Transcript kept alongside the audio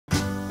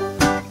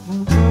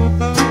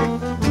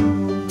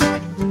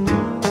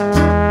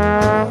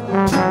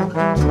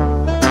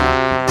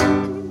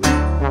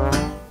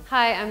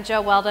I'm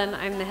Jo Weldon.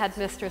 I'm the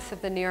headmistress of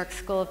the New York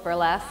School of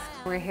Burlesque.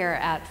 We're here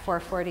at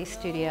 440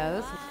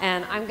 Studios,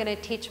 and I'm going to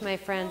teach my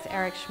friends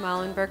Eric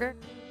Schmallenberger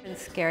and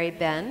Scary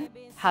Ben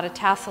how to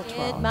tassel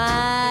twirl. It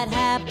might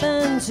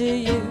happen to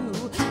you,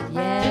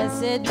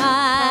 yes, it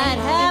might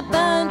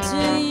happen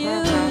to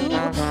you.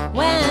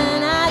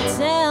 When I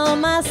tell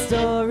my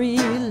story,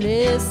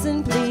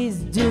 listen, please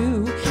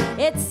do.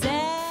 It's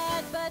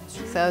sad but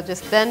true. So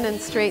just bend and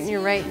straighten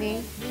your right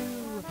knee.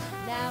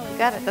 You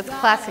got it. That's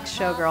classic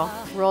showgirl.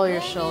 Roll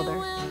your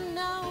shoulder.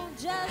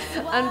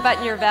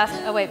 Unbutton your vest.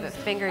 Oh wait, but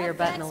finger your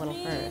button a little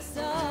first.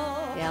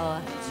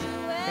 Yellow.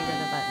 Finger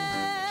the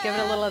button. Give it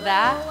a little of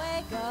that.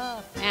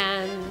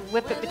 And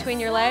whip it between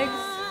your legs.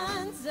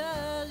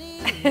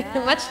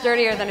 Much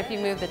dirtier than if you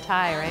move the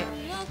tie, right?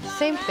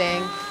 Same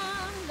thing.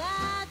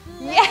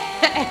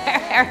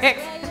 Yeah, Eric.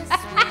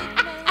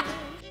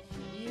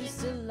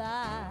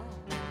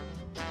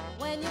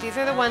 These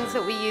are the ones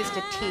that we use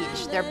to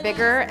teach. They're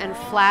bigger and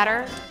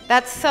flatter.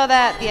 That's so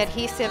that the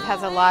adhesive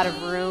has a lot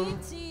of room.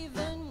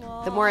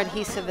 The more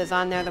adhesive is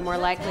on there, the more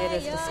likely it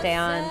is to stay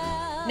on.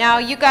 Now,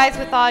 you guys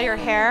with all your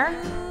hair,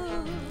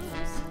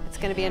 it's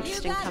going to be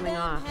interesting coming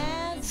off.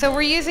 So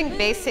we're using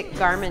basic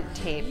garment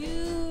tape,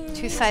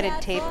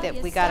 two-sided tape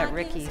that we got at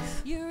Ricky's.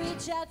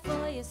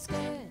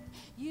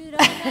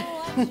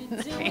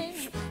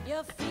 Nice.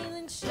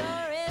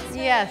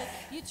 Yes,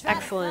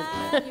 excellent.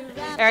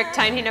 Eric,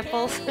 tiny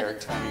nipples. Eric,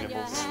 tiny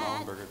nipples,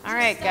 Schmallenberger. All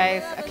right,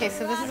 guys. Okay,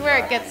 so this is where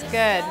it gets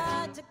good.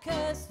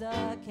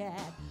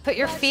 Put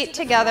your feet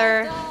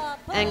together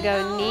and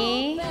go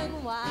knee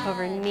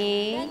over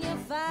knee,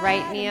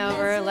 right knee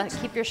over.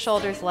 Keep your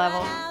shoulders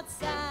level.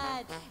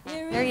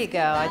 There you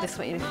go. I just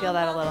want you to feel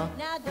that a little.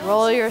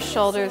 Roll your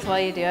shoulders while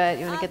you do it.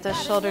 You want to get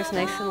those shoulders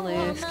nice and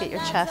loose. Get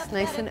your chest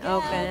nice and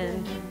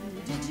open.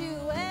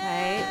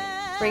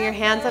 Right? Bring your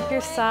hands up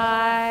your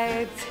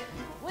sides.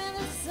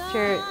 Put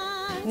your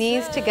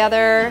knees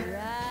together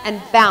and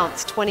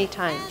bounce 20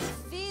 times.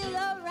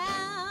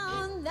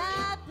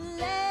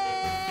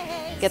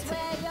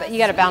 But you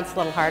got to bounce a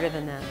little harder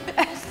than that.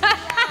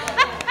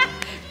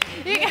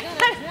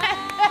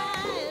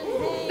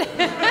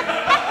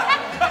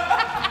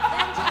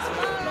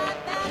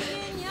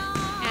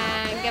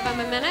 And give them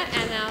a minute,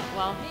 and now,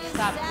 well,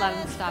 stop. Let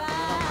them stop a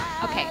little more.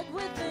 Okay.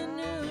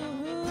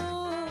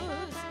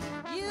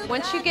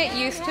 Once you get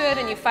used to it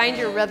and you find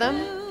your rhythm,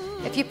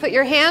 if you put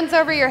your hands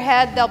over your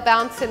head, they'll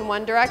bounce in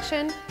one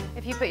direction.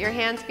 If you put your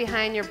hands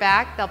behind your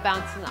back, they'll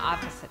bounce in the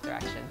opposite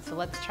direction. So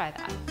let's try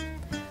that.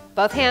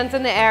 Both hands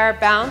in the air,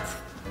 bounce.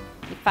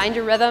 You find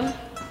your rhythm.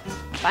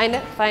 Find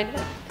it, find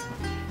it.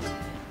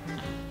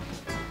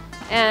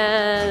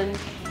 And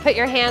put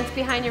your hands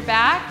behind your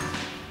back,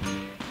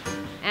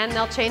 and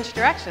they'll change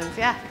directions,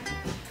 yeah.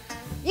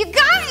 You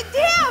got it,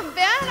 damn,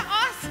 Ben,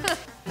 awesome.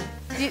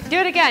 Do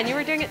it again, you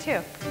were doing it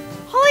too.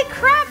 Holy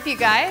crap, you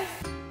guys.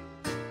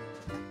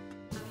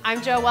 I'm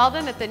Jo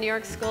Weldon at the New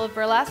York School of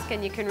Burlesque,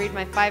 and you can read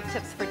my 5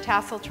 tips for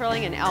tassel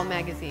twirling in Elle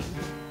magazine.